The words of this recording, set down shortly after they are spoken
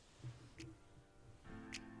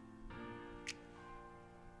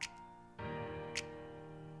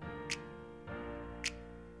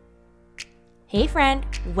Hey friend,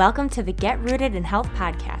 welcome to the Get Rooted in Health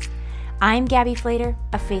podcast. I'm Gabby Flater,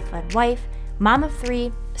 a faith-led wife, mom of 3,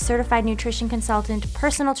 certified nutrition consultant,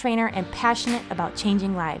 personal trainer, and passionate about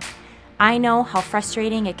changing lives. I know how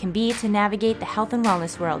frustrating it can be to navigate the health and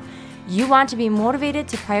wellness world. You want to be motivated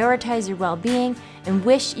to prioritize your well-being and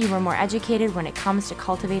wish you were more educated when it comes to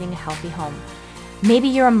cultivating a healthy home. Maybe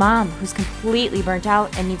you're a mom who's completely burnt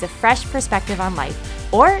out and needs a fresh perspective on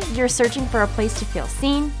life, or you're searching for a place to feel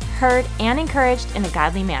seen, heard, and encouraged in a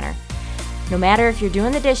godly manner. No matter if you're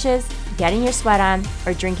doing the dishes, getting your sweat on,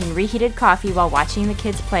 or drinking reheated coffee while watching the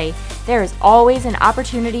kids play, there is always an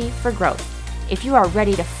opportunity for growth. If you are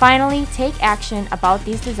ready to finally take action about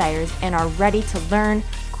these desires and are ready to learn,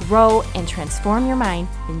 grow, and transform your mind,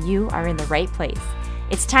 then you are in the right place.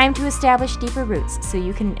 It's time to establish deeper roots so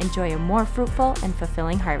you can enjoy a more fruitful and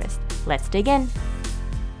fulfilling harvest. Let's dig in.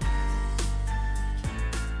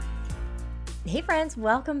 Hey friends,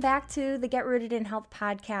 welcome back to the Get Rooted in Health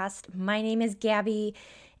podcast. My name is Gabby,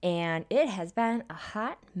 and it has been a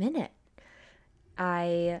hot minute.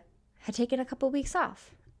 I had taken a couple weeks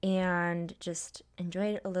off and just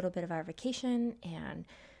enjoyed a little bit of our vacation and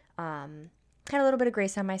had a little bit of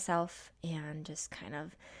grace on myself and just kind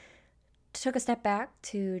of took a step back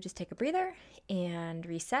to just take a breather and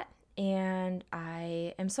reset. And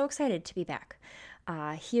I am so excited to be back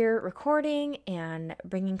here recording and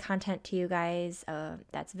bringing content to you guys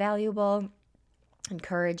that's valuable,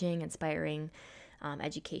 encouraging, inspiring,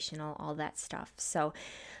 educational, all that stuff. So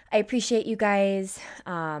I appreciate you guys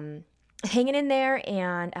hanging in there.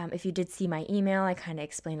 And if you did see my email, I kind of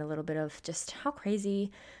explained a little bit of just how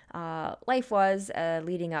crazy life was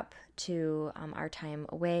leading up to our time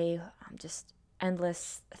away. Just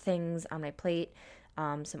endless things on my plate,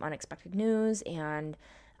 some unexpected news, and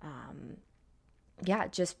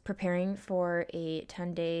just preparing for a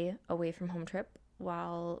 10-day away from home trip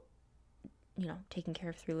while, taking care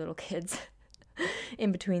of 3 little kids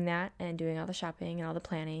in between that and doing all the shopping and all the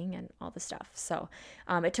planning and all the stuff. So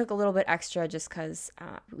it took a little bit extra just because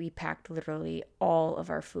we packed literally all of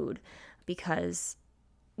our food because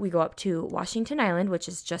we go up to Washington Island, which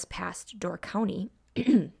is just past Door County,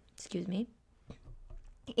 excuse me,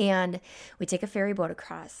 and we take a ferry boat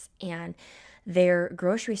across, and their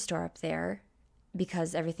grocery store up there,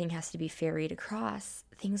 because everything has to be ferried across,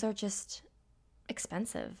 things are just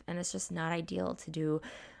expensive, and it's just not ideal to do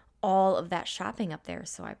all of that shopping up there.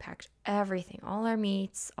 So I packed everything, all our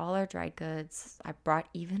meats, all our dried goods. I brought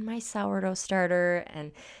even my sourdough starter,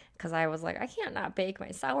 and because I was like, I can't not bake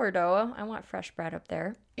my sourdough. I want fresh bread up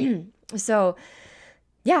there. So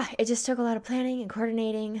yeah, it just took a lot of planning and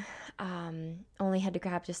coordinating. Only had to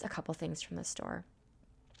grab just a couple things from the store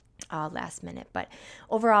last minute. But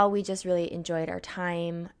overall, we just really enjoyed our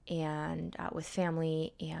time and with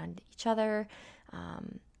family and each other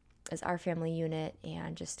as our family unit,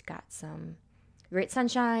 and just got some great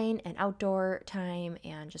sunshine and outdoor time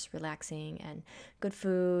and just relaxing and good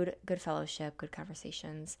food, good fellowship, good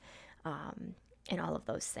conversations, and all of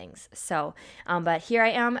those things. So, but here I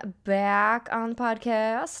am back on the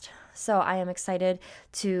podcast. So I am excited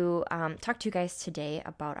to talk to you guys today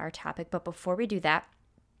about our topic. But before we do that,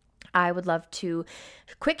 I would love to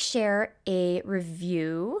quick share a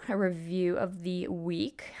review of the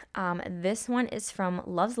week. This one is from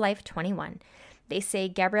Loves Life 21. They say,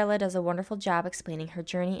 Gabriella does a wonderful job explaining her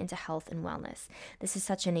journey into health and wellness. This is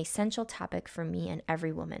such an essential topic for me and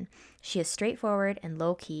every woman. She is straightforward and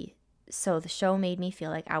low-key, so the show made me feel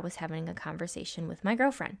like I was having a conversation with my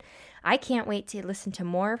girlfriend. I can't wait to listen to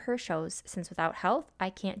more of her shows, since without health, I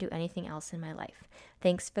can't do anything else in my life.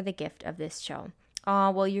 Thanks for the gift of this show.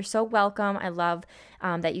 Well, you're so welcome. I love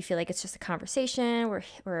that you feel like it's just a conversation.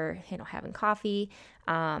 We're having coffee.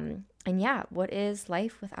 And yeah, what is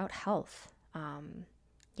life without health?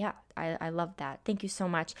 I love that. Thank you so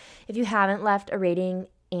much. If you haven't left a rating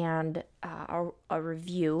and a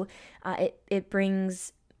review, it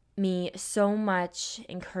brings me so much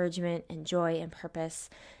encouragement and joy and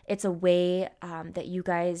purpose. It's a way that you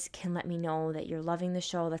guys can let me know that you're loving the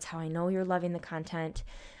show. That's how I know you're loving the content.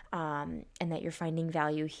 And that you're finding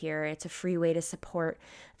value here. It's a free way to support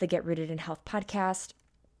the Get Rooted in Health podcast,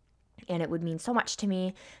 and it would mean so much to me.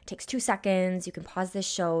 It takes 2 seconds. You can pause this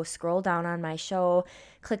show, scroll down on my show,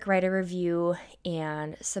 click write a review,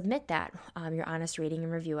 and submit that, your honest rating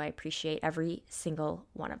and review. I appreciate every single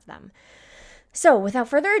one of them. So without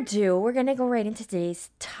further ado, we're going to go right into today's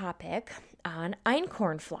topic on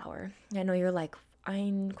einkorn flour. I know you're like,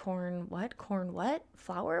 Einkorn, what? Corn what?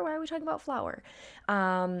 Flour? Why are we talking about flour?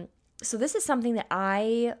 So this is something that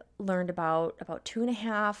I learned about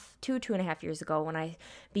 2.5 years ago when I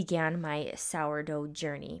began my sourdough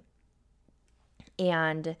journey.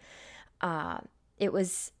 And It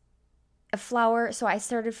was a flour. So I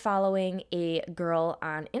started following a girl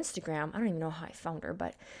on Instagram. I don't even know how I found her,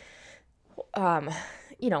 but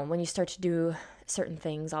when you start to do certain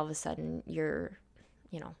things, all of a sudden you're,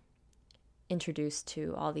 introduced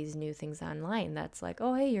to all these new things online. That's like,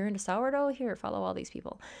 oh, hey, you're into sourdough? Here, follow all these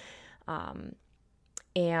people.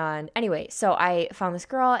 And anyway, so I found this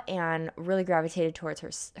girl and really gravitated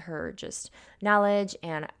towards her just knowledge,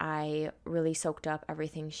 and I really soaked up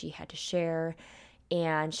everything she had to share.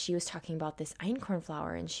 And she was talking about this einkorn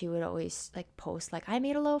flour, and she would always like post like, I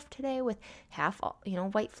made a loaf today with half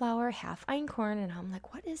white flour, half einkorn. And I'm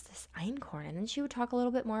like, what is this einkorn? And then she would talk a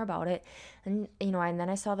little bit more about it, and and then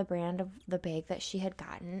I saw the brand of the bag that she had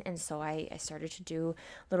gotten, and so I started to do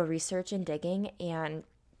a little research and digging, and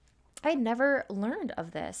I had never learned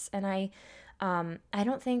of this, and I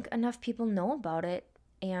don't think enough people know about it,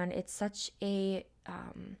 and it's such a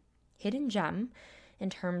hidden gem in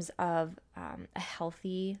terms of a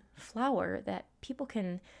healthy flour that people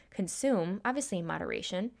can consume, obviously in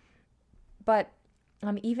moderation, but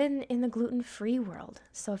even in the gluten-free world.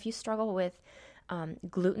 So if you struggle with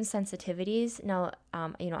gluten sensitivities, now,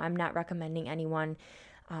 I'm not recommending anyone,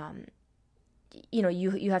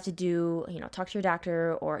 you have to do, talk to your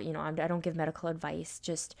doctor, or, I don't give medical advice,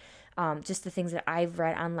 just the things that I've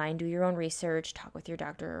read online. Do your own research, talk with your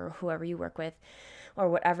doctor or whoever you work with, or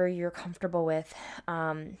whatever you're comfortable with.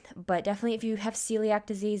 But definitely if you have celiac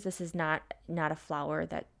disease, this is not a flour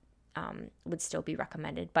that would still be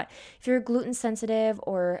recommended. But if you're gluten sensitive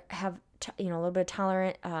or have a little bit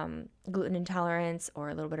of gluten intolerance, or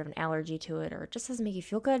a little bit of an allergy to it, or it just doesn't make you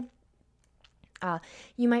feel good,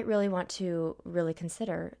 you might really want to really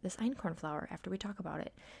consider this einkorn flour after we talk about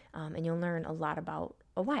it. And you'll learn a lot about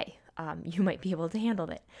why you might be able to handle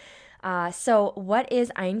it. So what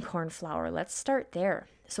is einkorn flour? Let's start there.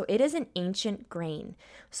 So it is an ancient grain.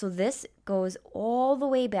 So this goes all the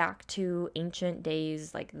way back to ancient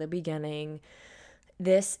days, like the beginning.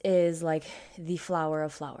 This is like the flour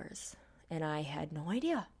of flours. And I had no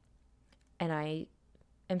idea. And I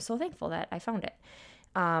am so thankful that I found it.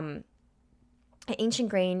 An ancient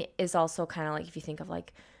grain is also kind of like, if you think of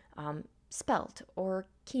like spelt or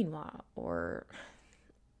quinoa or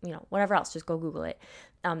whatever else, just go Google it.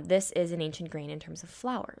 This is an ancient grain in terms of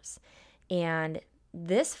flours. And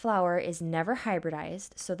this flour is never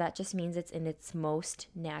hybridized, so that just means it's in its most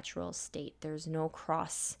natural state. There's no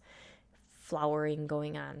cross flowering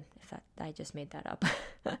going on. I just made that up.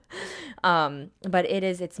 But it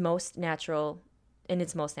is in its most natural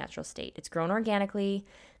state. It's grown organically.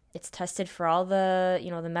 It's tested for all the,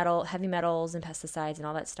 the heavy metals and pesticides and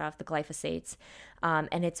all that stuff, the glyphosates,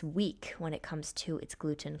 and it's weak when it comes to its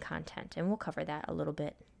gluten content. And we'll cover that a little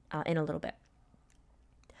bit in a little bit.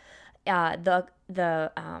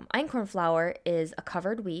 The einkorn flour is a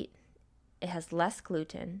covered wheat. It has less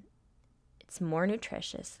gluten. It's more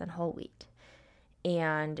nutritious than whole wheat.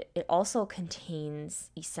 And it also contains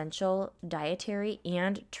essential dietary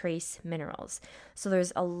and trace minerals. So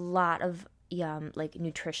there's a lot of like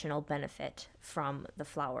nutritional benefit from the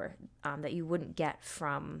flour that you wouldn't get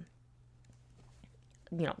from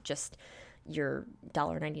just your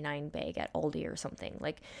 $1.99 bag at Aldi or something.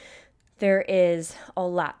 Like, there is a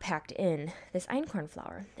lot packed in this einkorn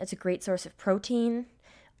flour. It's a great source of protein,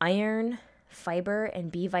 iron, fiber,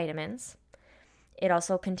 and B vitamins. It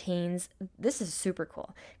also contains, this is super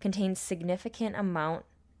cool, contains significant amount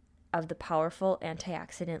of the powerful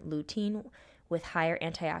antioxidant lutein, with higher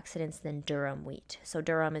antioxidants than durum wheat. So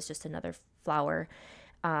durum is just another flour.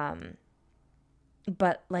 But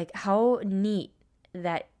like, how neat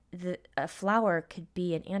that a flour could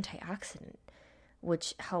be an antioxidant,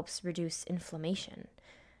 which helps reduce inflammation.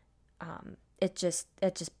 It just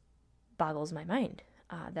boggles my mind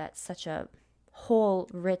that such a whole,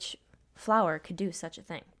 rich flour could do such a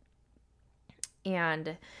thing.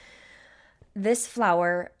 And this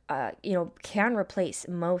flour, can replace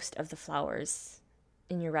most of the flours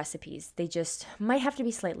in your recipes. They just might have to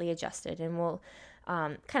be slightly adjusted, and we'll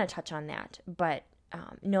kind of touch on that. But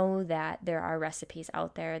know that there are recipes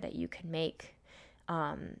out there that you can make,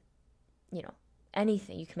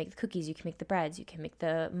 anything. You can make the cookies, you can make the breads, you can make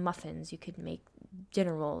the muffins, you could make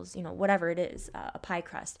dinner rolls, whatever it is, a pie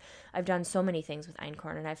crust. I've done so many things with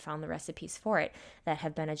einkorn, and I've found the recipes for it that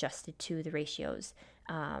have been adjusted to the ratios,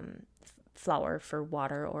 flour for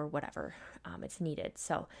water or whatever it's needed.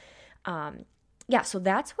 So, so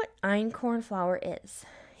that's what einkorn flour is.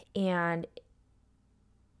 And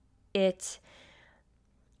it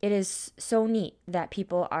is so neat that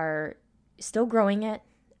people are still growing it,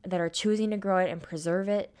 that are choosing to grow it and preserve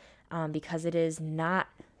it, because it is not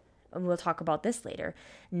and we'll talk about this later,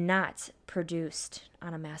 not produced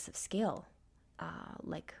on a massive scale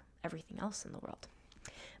like everything else in the world.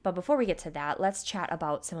 But before we get to that, let's chat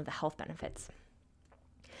about some of the health benefits.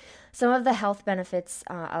 Some of the health benefits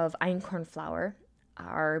of einkorn flour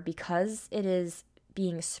are because it is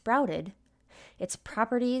being sprouted, its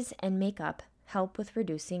properties and makeup help with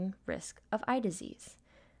reducing risk of eye disease.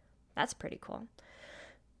 That's pretty cool.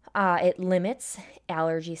 It limits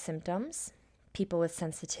allergy symptoms. People with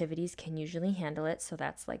sensitivities can usually handle it, so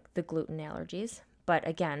that's like the gluten allergies. But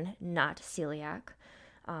again, not celiac.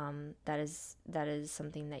 That is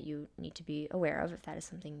something that you need to be aware of if that is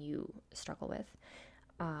something you struggle with.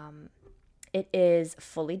 It is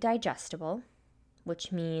fully digestible,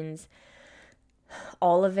 which means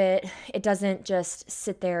all of it doesn't just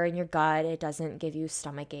sit there in your gut. It doesn't give you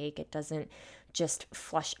stomach ache. It doesn't just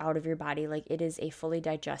flush out of your body. Like, it is a fully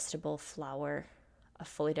digestible flour, a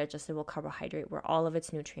fully digestible carbohydrate where all of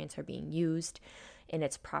its nutrients are being used in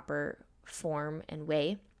its proper form and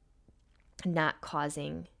way, not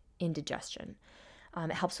causing indigestion.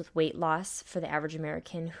 It helps with weight loss for the average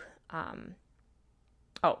American.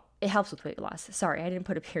 It helps with weight loss. Sorry, I didn't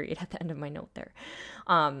put a period at the end of my note there.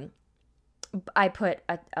 I put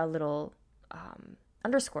a little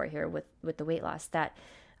underscore here with the weight loss that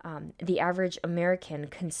the average American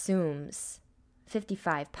consumes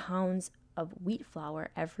 55 pounds of wheat flour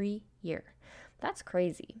every year. That's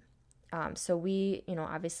crazy. So we,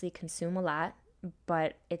 obviously consume a lot,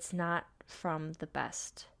 but it's not from the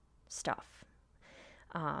best stuff.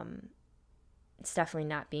 It's definitely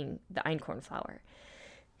not being the einkorn flour.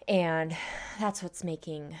 And that's what's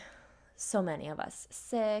making so many of us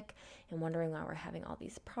sick and wondering why we're having all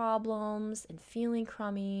these problems and feeling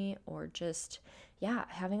crummy or just,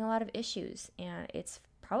 having a lot of issues. And it's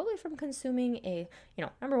probably from consuming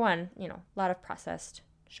number one, a lot of processed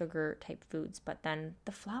sugar type foods, but then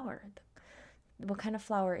the flour, what kind of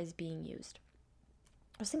flour is being used?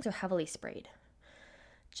 Those things are heavily sprayed,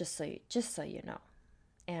 just so you know.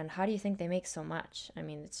 And how do you think they make so much? I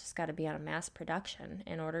mean, it's just got to be on a mass production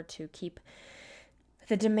in order to keep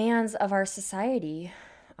the demands of our society,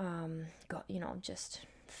 just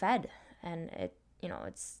fed. And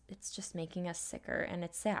it's just making us sicker, and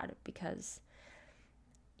it's sad because,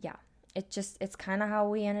 it's kind of how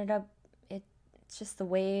we ended up. It's just the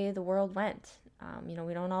way the world went. We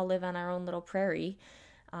don't all live on our own little prairie,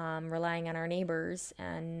 relying on our neighbors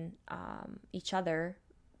and each other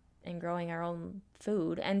and growing our own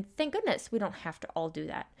food. And thank goodness we don't have to all do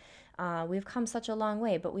that. We've come such a long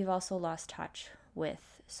way, but we've also lost touch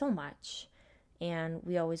with so much. And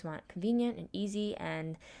we always want convenient and easy.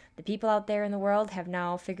 And the people out there in the world have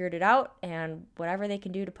now figured it out. And whatever they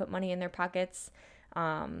can do to put money in their pockets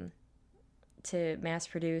to mass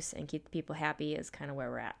produce and keep the people happy is kind of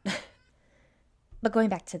where we're at. But going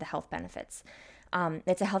back to the health benefits,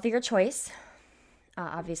 it's a healthier choice,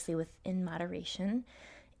 obviously within moderation.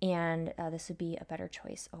 And this would be a better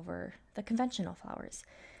choice over the conventional flours.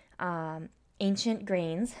 Ancient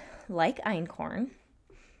grains like einkorn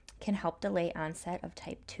can help delay onset of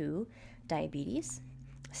type 2 diabetes.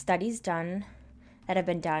 Studies that have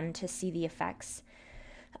been done to see the effects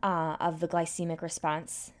of the glycemic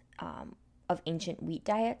response of ancient wheat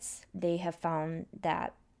diets, they have found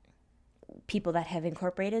that people that have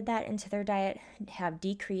incorporated that into their diet have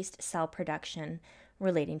decreased cell production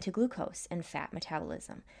relating to glucose and fat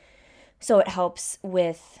metabolism. So it helps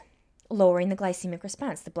with lowering the glycemic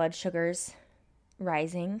response, the blood sugars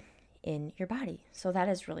rising in your body. So that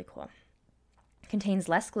is really cool. It contains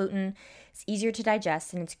less gluten, it's easier to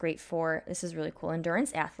digest, and it's great for, this is really cool,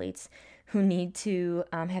 endurance athletes who need to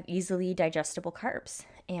have easily digestible carbs.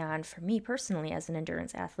 And for me personally, as an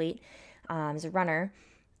endurance athlete, as a runner,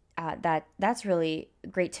 that's really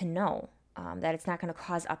great to know. That it's not going to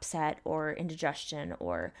cause upset or indigestion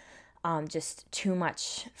or just too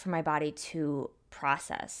much for my body to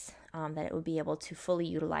process, that it would be able to fully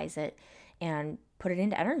utilize it and put it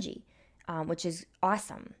into energy, which is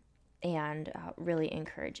awesome and really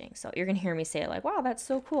encouraging. So you're going to hear me say like, wow, that's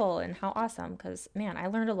so cool and how awesome, because man, I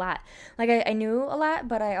learned a lot. Like I knew a lot,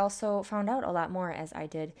 but I also found out a lot more as I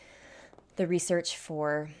did the research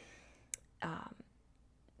for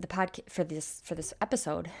the podcast for this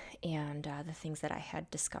episode and the things that I had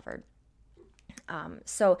discovered.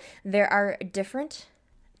 So there are different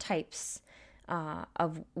types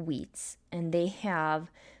of wheats, and they have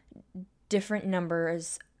different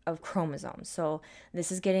numbers of chromosomes. So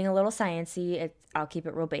this is getting a little sciencey. I'll keep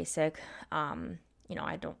it real basic.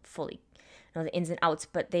 I don't fully know the ins and outs,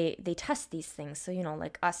 but they test these things. So,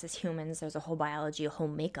 like us as humans, there's a whole biology, a whole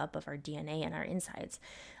makeup of our DNA and our insides.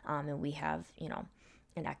 And we have,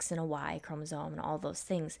 an X and a Y chromosome and all those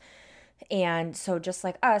things. And so just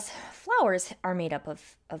like us, flowers are made up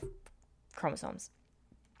of chromosomes.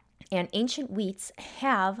 And ancient wheats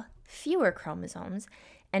have fewer chromosomes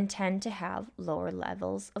and tend to have lower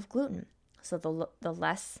levels of gluten. So the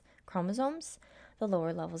less chromosomes, the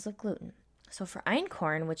lower levels of gluten. So for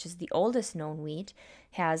einkorn, which is the oldest known wheat,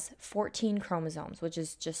 has 14 chromosomes, which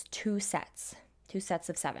is just two sets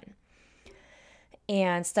of 7.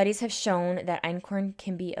 And studies have shown that einkorn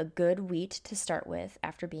can be a good wheat to start with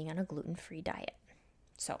after being on a gluten-free diet.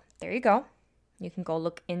 So there you go. You can go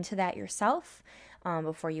look into that yourself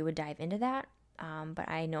before you would dive into that. But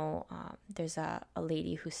I know there's a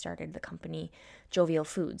lady who started the company Jovial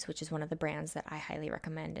Foods, which is one of the brands that I highly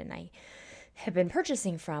recommend and I have been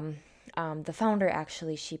purchasing from. The founder,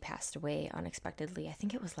 actually, she passed away unexpectedly. I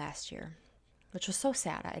think it was last year, which was so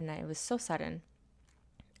sad, and it was so sudden.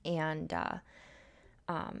 And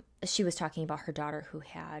she was talking about her daughter who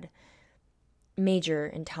had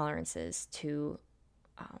major intolerances to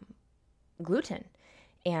gluten.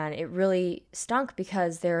 And it really stunk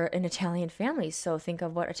because they're an Italian family. So think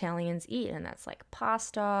of what Italians eat, and that's like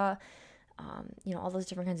pasta, all those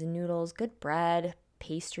different kinds of noodles, good bread,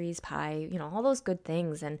 pastries, pie, all those good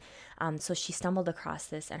things. And so she stumbled across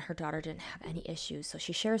this, and her daughter didn't have any issues. So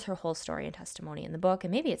she shares her whole story and testimony in the book,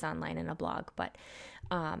 and maybe it's online in a blog, but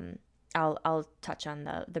I'll touch on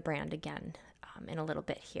the brand again in a little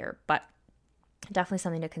bit here. But definitely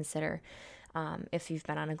something to consider if you've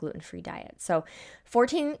been on a gluten-free diet. So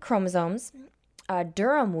 14 chromosomes.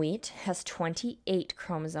 Durum wheat has 28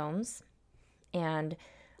 chromosomes, and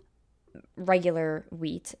regular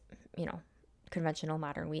wheat, conventional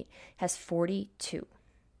modern wheat, has 42.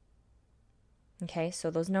 Okay,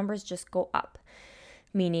 so those numbers just go up,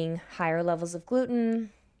 meaning higher levels of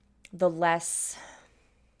gluten, the less,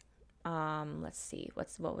 let's see,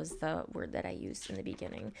 what was the word that I used in the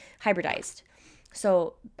beginning? Hybridized.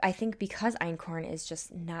 So I think because einkorn is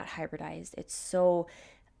just not hybridized, it's so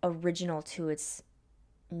original to its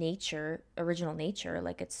original nature,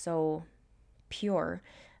 like it's so pure,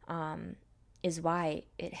 is why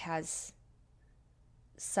it has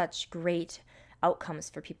such great outcomes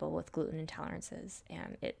for people with gluten intolerances,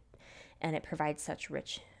 and it provides such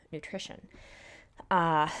rich nutrition.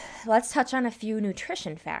 Let's touch on a few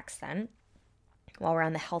nutrition facts then, while we're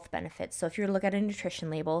on the health benefits. So if you look at a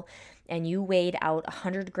nutrition label and you weighed out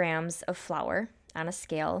 100 grams of flour on a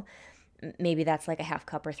scale, maybe that's like a half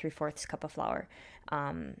cup or 3/4 cup of flour,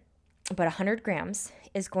 but 100 grams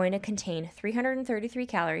is going to contain 333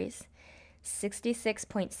 calories,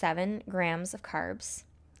 66.7 grams of carbs.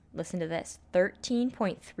 Listen to this,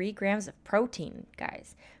 13.3 grams of protein,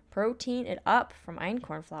 guys. Protein it up from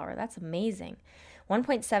einkorn flour. That's amazing.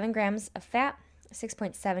 1.7 grams of fat,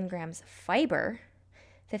 6.7 grams of fiber,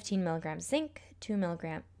 15 milligrams zinc, 2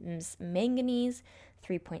 milligrams manganese,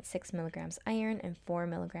 3.6 milligrams iron, and 4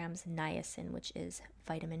 milligrams niacin, which is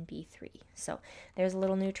vitamin B3. So there's a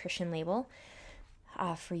little nutrition label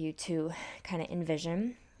for you to kind of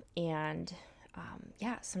envision. And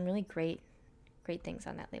some really great things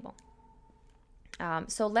on that label.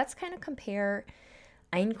 So let's kind of compare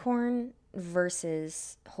einkorn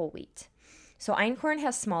versus whole wheat. So einkorn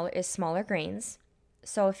is smaller grains.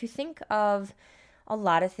 So if you think of a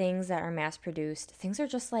lot of things that are mass produced, things are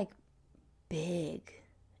just like big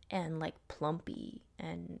and like plumpy,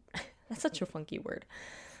 and that's such a funky word.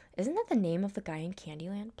 Isn't that the name of the guy in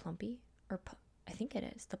Candyland, Plumpy? I think it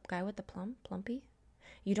is. The guy with the Plumpy?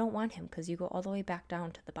 You don't want him because you go all the way back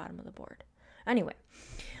down to the bottom of the board. Anyway,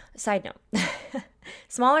 side note,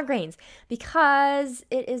 smaller grains, because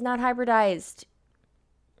it is not hybridized.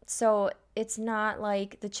 So it's not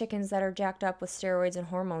like the chickens that are jacked up with steroids and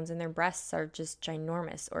hormones and their breasts are just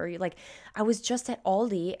ginormous. Or like, I was just at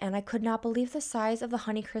Aldi and I could not believe the size of the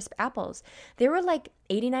Honeycrisp apples. They were like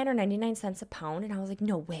 89 or 99 cents a pound, and I was like,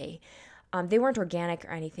 no way. They weren't organic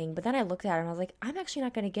or anything, but then I looked at it and I was like, I'm actually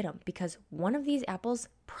not going to get them because one of these apples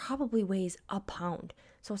probably weighs a pound.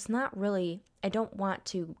 So it's not really, I don't want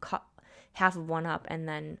to cut half of one up and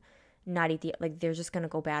then not eat like they're just going to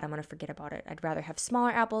go bad. I'm going to forget about it. I'd rather have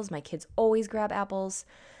smaller apples. My kids always grab apples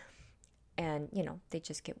and, they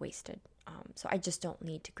just get wasted. So I just don't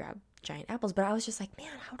need to grab giant apples. But I was just like,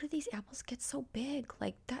 man, how do these apples get so big?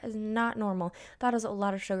 Like, that is not normal. That is a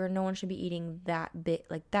lot of sugar. No one should be eating that big.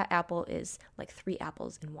 Like, that apple is like 3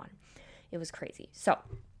 apples in one. It was crazy. So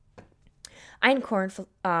einkorn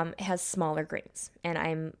has smaller grains, and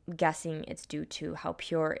I'm guessing it's due to how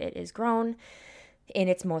pure it is grown in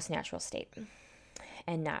its most natural state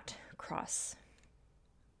and not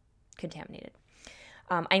cross-contaminated.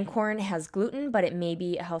 Einkorn has gluten, but it may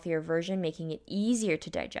be a healthier version, making it easier to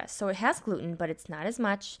digest. So it has gluten, but it's not as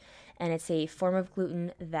much, and it's a form of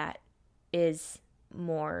gluten that is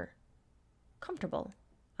more comfortable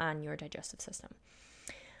on your digestive system.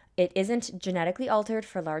 It isn't genetically altered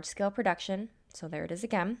for large-scale production, so there it is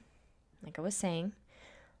again. Like I was saying,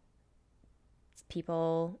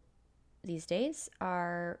 people these days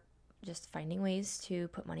are just finding ways to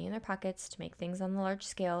put money in their pockets, to make things on the large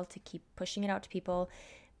scale, to keep pushing it out to people,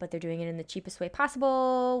 but they're doing it in the cheapest way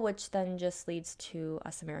possible, which then just leads to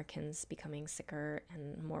us Americans becoming sicker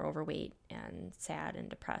and more overweight and sad and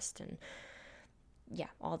depressed and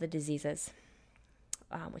all the diseases,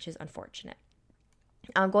 which is unfortunate.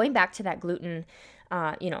 Going back to that gluten,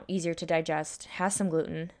 easier to digest, has some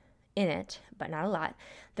gluten in it, but not a lot.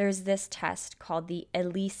 There's this test called the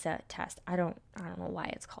ELISA test. I don't know why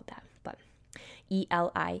it's called that, but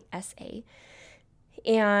ELISA.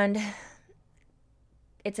 And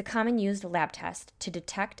it's a common used lab test to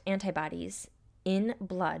detect antibodies in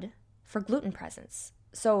blood for gluten presence.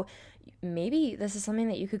 So maybe this is something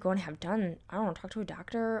that you could go and have done. I don't know, talk to a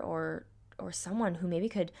doctor or someone who maybe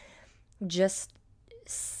could just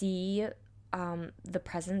see the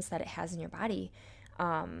presence that it has in your body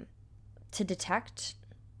to detect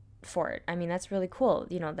for it. I mean, that's really cool,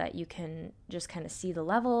 that you can just kind of see the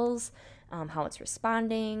levels, how it's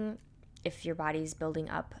responding, if your body's building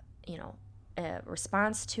up, a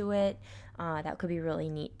response to it. That could be really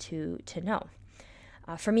neat to know.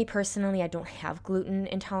 For me personally, I don't have gluten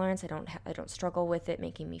intolerance. I don't struggle with it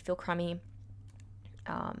making me feel crummy.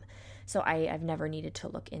 So I've never needed to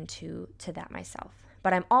look into that myself.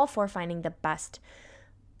 But I'm all for finding the best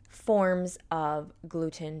forms of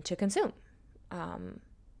gluten to consume.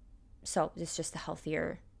 So it's just the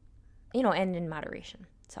healthier, and in moderation.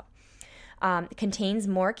 So it contains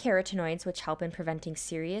more carotenoids, which help in preventing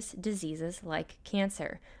serious diseases like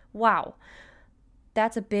cancer. Wow,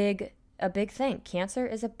 that's a big thing. Cancer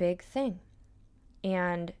is a big thing.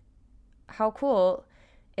 And how cool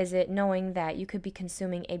is it knowing that you could be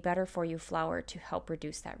consuming a better for you flour to help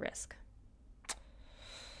reduce that risk?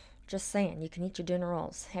 Just saying, you can eat your dinner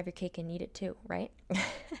rolls, have your cake and eat it too, right?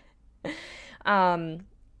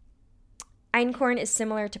 Einkorn is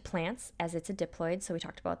similar to plants as it's a diploid, so we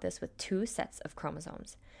talked about this with 2 sets of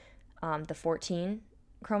chromosomes. The 14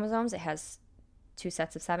 chromosomes, it has 2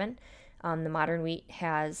 sets of 7. The modern wheat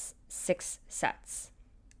has 6 sets.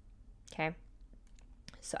 Okay,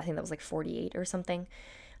 so I think that was like 48 or something.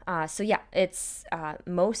 It's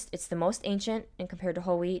the most ancient, and compared to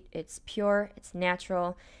whole wheat, it's pure, it's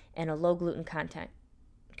natural, and a low gluten content.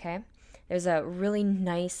 Okay, there's a really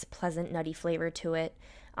nice, pleasant, nutty flavor to it.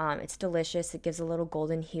 It's delicious. It gives a little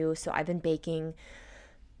golden hue. So I've been baking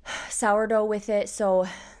sourdough with it. So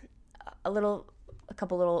a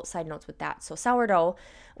couple little side notes with that. So sourdough,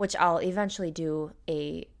 which I'll eventually do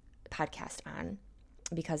a podcast on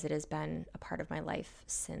because it has been a part of my life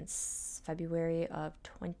since February of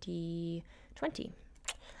 2020.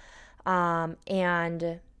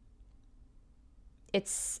 And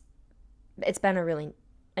it's been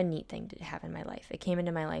a neat thing to have in my life. It came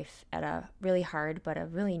into my life at a really hard but a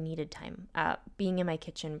really needed time. Being in my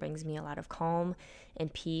kitchen brings me a lot of calm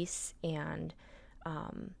and peace and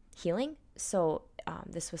healing. So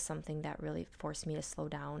this was something that really forced me to slow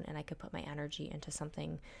down, and I could put my energy into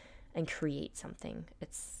something and create something.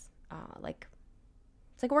 It's like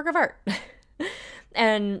a work of art.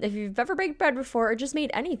 And if you've ever baked bread before or just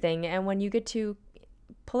made anything, and when you get to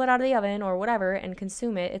pull it out of the oven or whatever and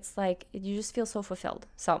consume it, it's like you just feel so fulfilled.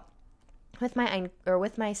 So with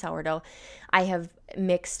my sourdough, I have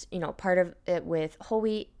mixed, part of it with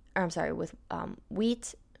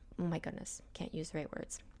wheat. Oh my goodness, can't use the right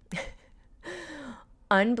words.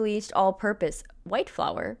 Unbleached all-purpose white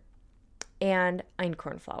flour and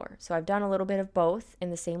einkorn flour. So I've done a little bit of both in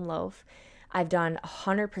the same loaf. I've done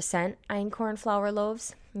 100% einkorn flour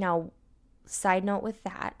loaves. Now, side note with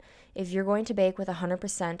that, if you're going to bake with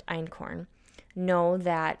 100% einkorn, know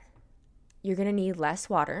that you're going to need less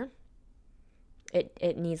water.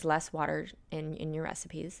 It needs less water in your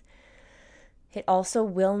recipes. It also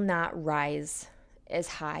will not rise as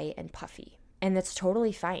high and puffy, and that's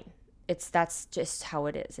totally fine. That's just how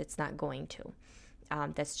it is. It's not going to.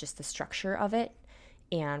 That's just the structure of it,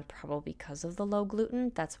 and probably because of the low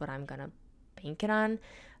gluten, that's what I'm going to bank it on.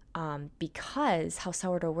 Because how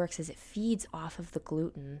sourdough works is it feeds off of the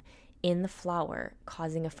gluten in the flour,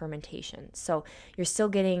 causing a fermentation. So you're still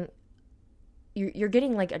getting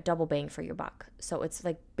like a double bang for your buck. So it's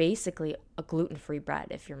like basically a gluten-free bread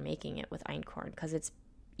if you're making it with einkorn, because it's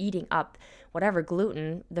eating up whatever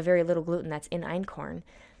gluten, the very little gluten that's in einkorn,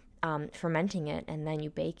 fermenting it, and then you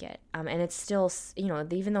bake it. And it's still,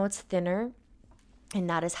 even though it's thinner and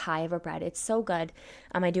not as high of a bread, it's so good.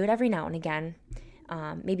 I do it every now and again,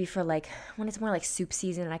 maybe for like when it's more like soup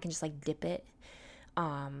season and I can just like dip it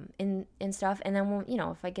in stuff. And then,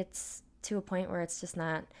 if it gets to a point where it's just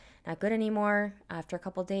not good anymore, after a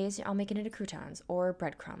couple days, I'll make it into croutons or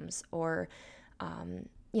breadcrumbs, or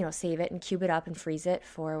save it and cube it up and freeze it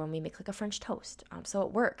for when we make like a French toast. So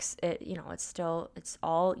it works. It's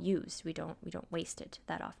all used. We don't waste it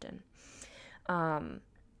that often. And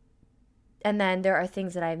then there are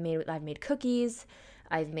things that I've made. I've made cookies.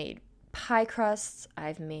 I've made pie crusts.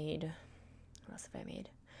 What else have I made?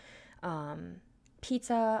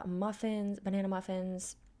 Pizza, muffins, banana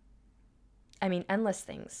muffins. I mean, endless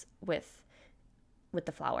things with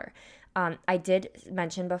the flour. I did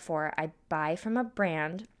mention before, I buy from a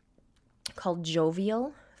brand called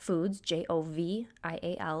Jovial Foods,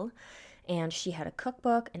 Jovial, and she had a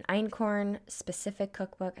cookbook, an Einkorn specific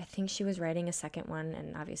cookbook. I think she was writing a second one,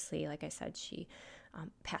 and obviously, like I said, she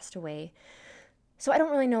passed away. So I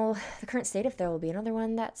don't really know the current state, if there will be another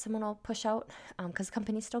one that someone will push out, because the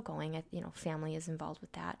company's still going. Family is involved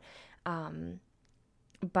with that.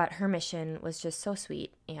 But her mission was just so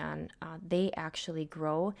sweet, and they actually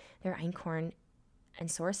grow their Einkorn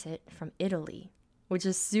and source it from Italy, which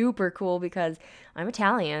is super cool because I'm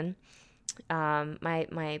Italian.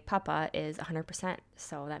 My papa is 100%,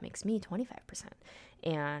 so that makes me 25%.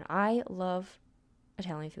 And I love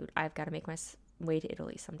Italian food. I've got to make my way to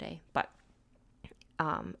Italy someday, but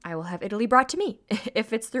I will have Italy brought to me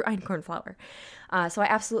if it's through Einkorn flour. So I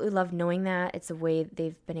absolutely love knowing that. It's a way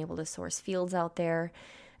they've been able to source fields out there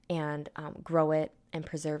and grow it and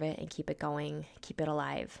preserve it and keep it going, keep it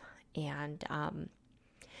alive. And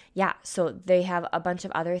so they have a bunch of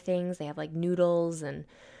other things. They have like noodles and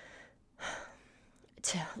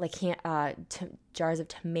jars of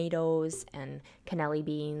tomatoes and cannelli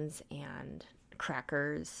beans and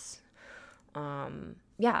crackers.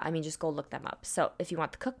 Just go look them up. So if you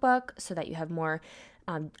want the cookbook so that you have more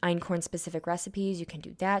Einkorn specific recipes, you can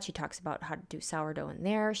do that. She talks about how to do sourdough in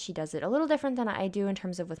there. She does it a little different than I do in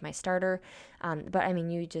terms of with my starter. But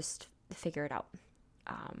you just figure it out.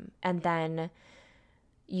 And then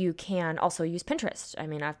you can also use Pinterest.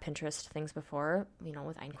 I've Pinterest things before,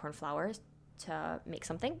 with Einkorn flour to make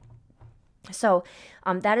something. So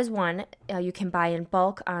that is one. You can buy in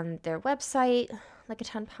bulk on their website, like a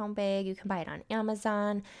 10-pound bag. You can buy it on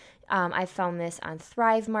Amazon. I found this on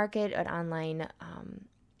Thrive Market, an online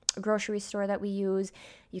grocery store that we use.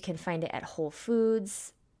 You can find it at Whole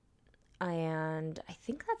Foods. And I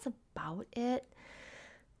think that's about it.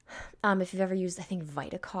 If you've ever used, I think,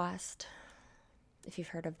 Vitacost, if you've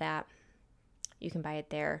heard of that, you can buy it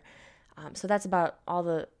there. So that's about all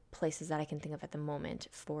the places that I can think of at the moment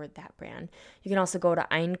for that brand. You can also go to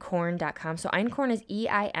einkorn.com. So Einkorn is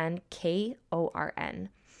Einkorn,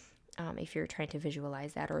 if you're trying to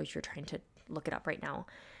visualize that, or if you're trying to look it up right now.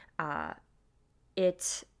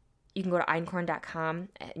 You can go to einkorn.com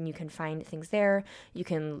and you can find things there. You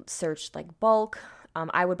can search like bulk.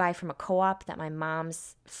 I would buy from a co-op that my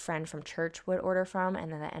mom's friend from church would order from,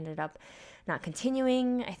 and then that ended up not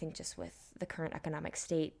continuing. I think just with the current economic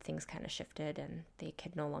state, things kind of shifted and they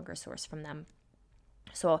could no longer source from them.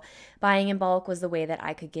 So buying in bulk was the way that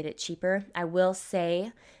I could get it cheaper. I will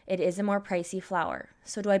say it is a more pricey flour.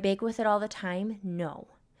 So do I bake with it all the time? No.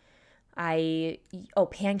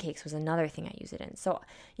 Pancakes was another thing I use it in. So,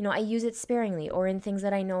 I use it sparingly, or in things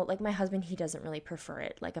that I know, like my husband, he doesn't really prefer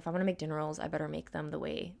it. Like if I want to make dinner rolls, I better make them the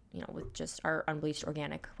way, with just our unbleached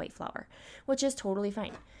organic white flour, which is totally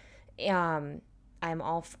fine. I'm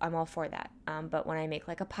all for that. But when I make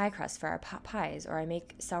like a pie crust for our pot pies, or I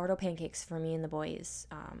make sourdough pancakes for me and the boys,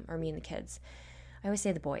 or me and the kids, I always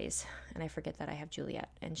say the boys, and I forget that I have Juliet,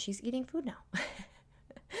 and she's eating food now.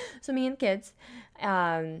 So me and the kids,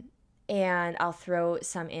 and I'll throw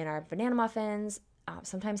some in our banana muffins,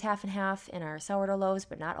 sometimes half and half in our sourdough loaves,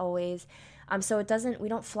 but not always. So we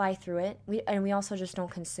don't fly through it. We also just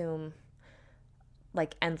don't consume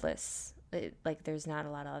like endless. Like there's not a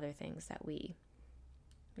lot of other things that we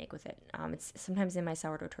make with it. It's sometimes in my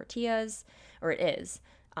sourdough tortillas, or it is,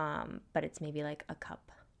 but it's maybe like a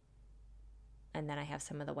cup. And then I have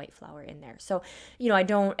some of the white flour in there. So, I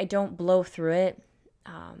don't blow through it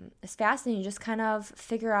as fast, and you just kind of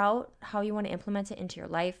figure out how you want to implement it into your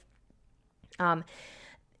life.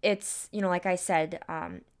 It's, like I said,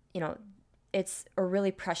 it's a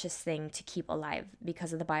really precious thing to keep alive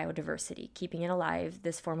because of the biodiversity. Keeping it alive,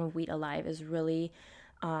 this form of wheat alive, is really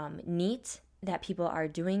neat that people are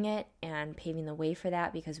doing it and paving the way for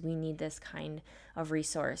that, because we need this kind of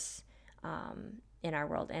resource in our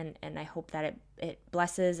world. And I hope that it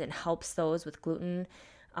blesses and helps those with gluten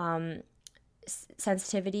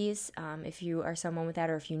sensitivities. If you are someone with that,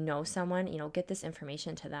 or if you know someone, get this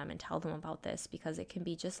information to them and tell them about this, because it can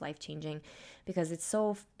be just life-changing, because it's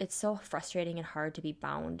so frustrating and hard to be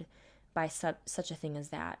bound by such a thing as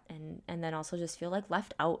that, and then also just feel like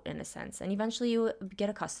left out in a sense. And eventually you get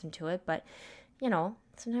accustomed to it, but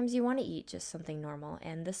sometimes you want to eat just something normal,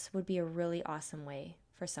 and this would be a really awesome way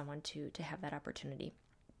for someone to have that opportunity.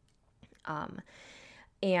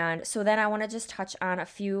 And so then I want to just touch on a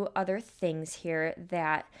few other things here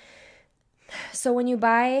so when you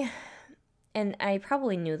buy, and I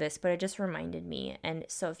probably knew this, but it just reminded me. And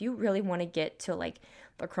so if you really want to get to like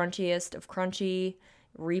the crunchiest of crunchy,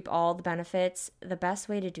 reap all the benefits, the best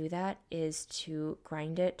way to do that is to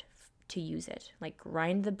grind it to use it. Like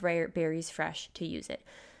grind the berries fresh to use it.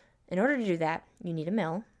 In order to do that, you need a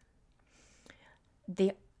mill.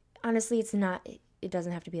 Honestly, it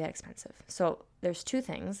doesn't have to be that expensive. So there's two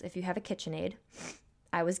things. If you have a KitchenAid,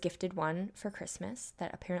 I was gifted one for Christmas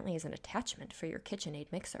that apparently is an attachment for your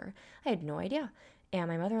KitchenAid mixer. I had no idea. And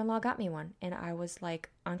my mother-in-law got me one, and I was like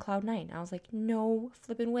on cloud 9. I was like, no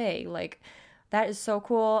flipping way. Like, that is so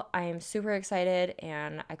cool. I am super excited,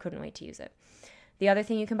 and I couldn't wait to use it. The other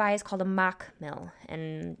thing you can buy is called a mock mill,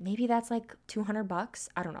 and maybe that's like $200.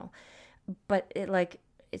 I don't know. But that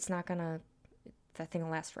thing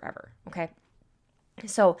will last forever, okay?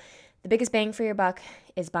 So the biggest bang for your buck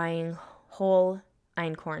is buying whole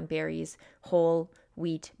einkorn berries, whole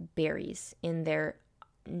wheat berries in their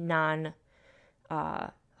non-hulled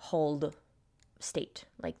state.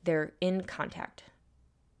 Like they're in contact.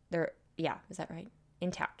 Is that right?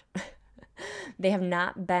 Intact. They have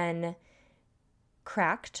not been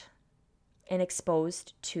cracked and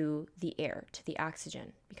exposed to the air, to the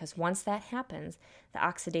oxygen. Because once that happens, the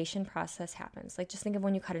oxidation process happens. Like just think of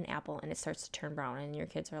when you cut an apple and it starts to turn brown and your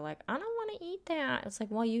kids are like, I don't want to eat that. It's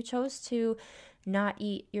like, well, you chose to not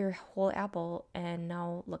eat your whole apple, and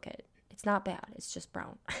now look at it. It's not bad. It's just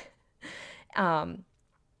brown.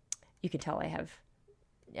 You can tell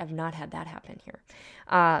I've not had that happen here.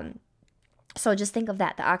 So just think of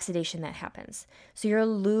that, the oxidation that happens. So you're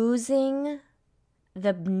losing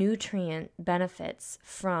the nutrient benefits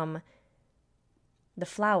from the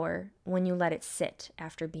flour when you let it sit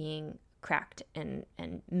after being cracked and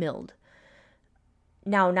milled.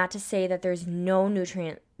 Now, not to say that there's no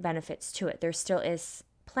nutrient benefits to it. There still is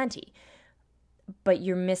plenty. But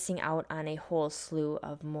you're missing out on a whole slew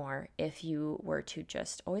of more if you were to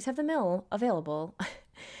just always have the mill available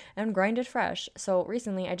and grind it fresh. So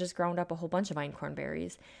recently I just ground up a whole bunch of einkorn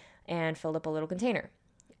berries and filled up a little container.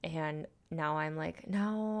 And now I'm like,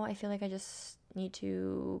 no, I feel like I just need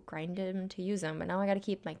to grind them to use them. But now I got to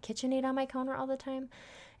keep my KitchenAid on my counter all the time.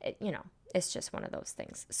 It's just one of those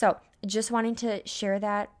things. So just wanting to share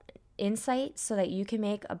that insight so that you can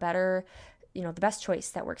make a better, the best choice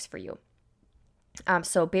that works for you.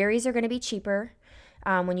 So berries are going to be cheaper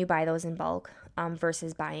when you buy those in bulk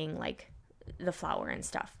versus buying like the flour and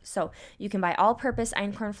stuff. So you can buy all-purpose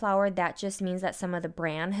einkorn flour. That just means that some of the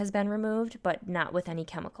bran has been removed, but not with any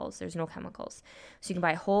chemicals. There's no chemicals. So you can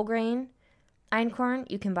buy whole grain einkorn.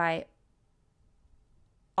 You can buy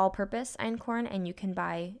all-purpose einkorn, and you can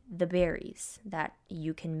buy the berries that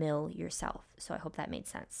you can mill yourself. So I hope that made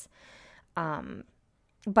sense.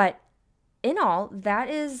 But in all, that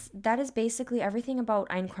is basically everything about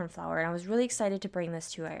einkorn flour, and I was really excited to bring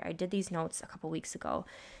this to you. I did these notes a couple weeks ago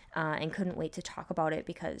and couldn't wait to talk about it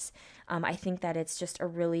because I think that it's just a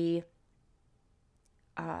really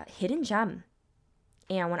hidden gem.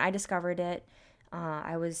 And when I discovered it,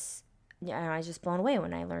 I was just blown away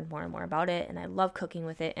when I learned more and more about it, and I love cooking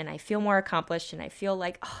with it, and I feel more accomplished, and I feel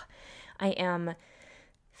like I am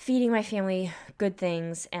feeding my family good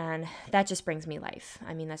things, and that just brings me life.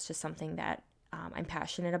 I mean, that's just something that I'm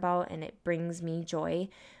passionate about, and it brings me joy.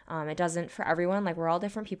 It doesn't for everyone. Like, we're all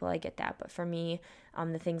different people. I get that. But for me,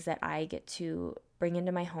 the things that I get to bring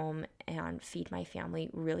into my home and feed my family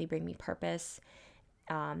really bring me purpose.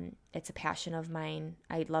 It's a passion of mine.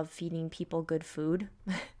 I love feeding people good food.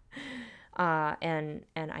 And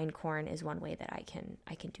einkorn is one way that I can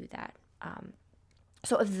do that.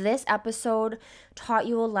 So if this episode taught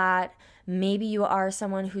you a lot, maybe you are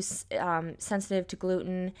someone who's sensitive to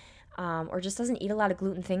gluten or just doesn't eat a lot of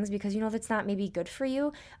gluten things because that's not maybe good for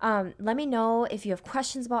you. Let me know if you have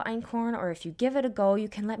questions about einkorn, or if you give it a go, you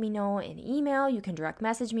can let me know in email. You can direct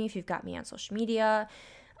message me if you've got me on social media.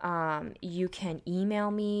 You can email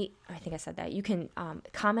me. I think I said that. You can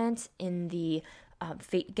comment in the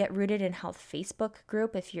Get Rooted in Health Facebook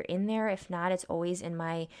group if you're in there. If not, it's always in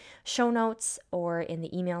my show notes or in the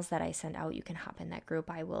emails that I send out. You can hop in that group.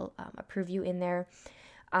 I will approve you in there.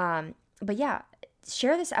 But yeah,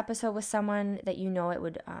 share this episode with someone that you know it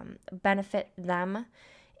would benefit them.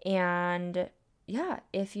 And yeah,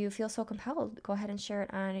 if you feel so compelled, go ahead and share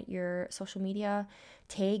it on your social media.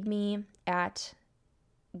 Tag me at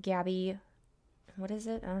Gabby. What is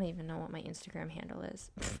it? I don't even know what my Instagram handle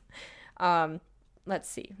is. Let's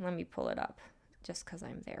see. Let me pull it up just because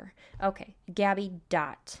I'm there. Okay.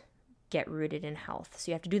 Gabby.GetRootedInHealth.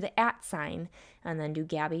 So you have to do the @ sign and then do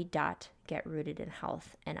Gabby.GetRootedInHealth,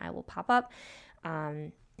 and I will pop up.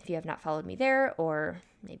 If you have not followed me there, or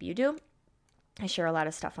maybe you do, I share a lot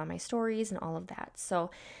of stuff on my stories and all of that.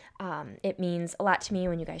 So it means a lot to me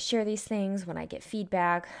when you guys share these things, when I get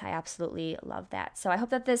feedback. I absolutely love that. So I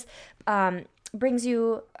hope that this brings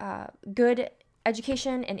you good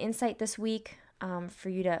education and insight this week for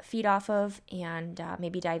you to feed off of and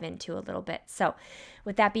maybe dive into a little bit. So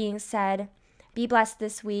with that being said, be blessed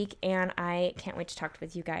this week, and I can't wait to talk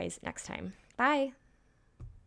with you guys next time. Bye.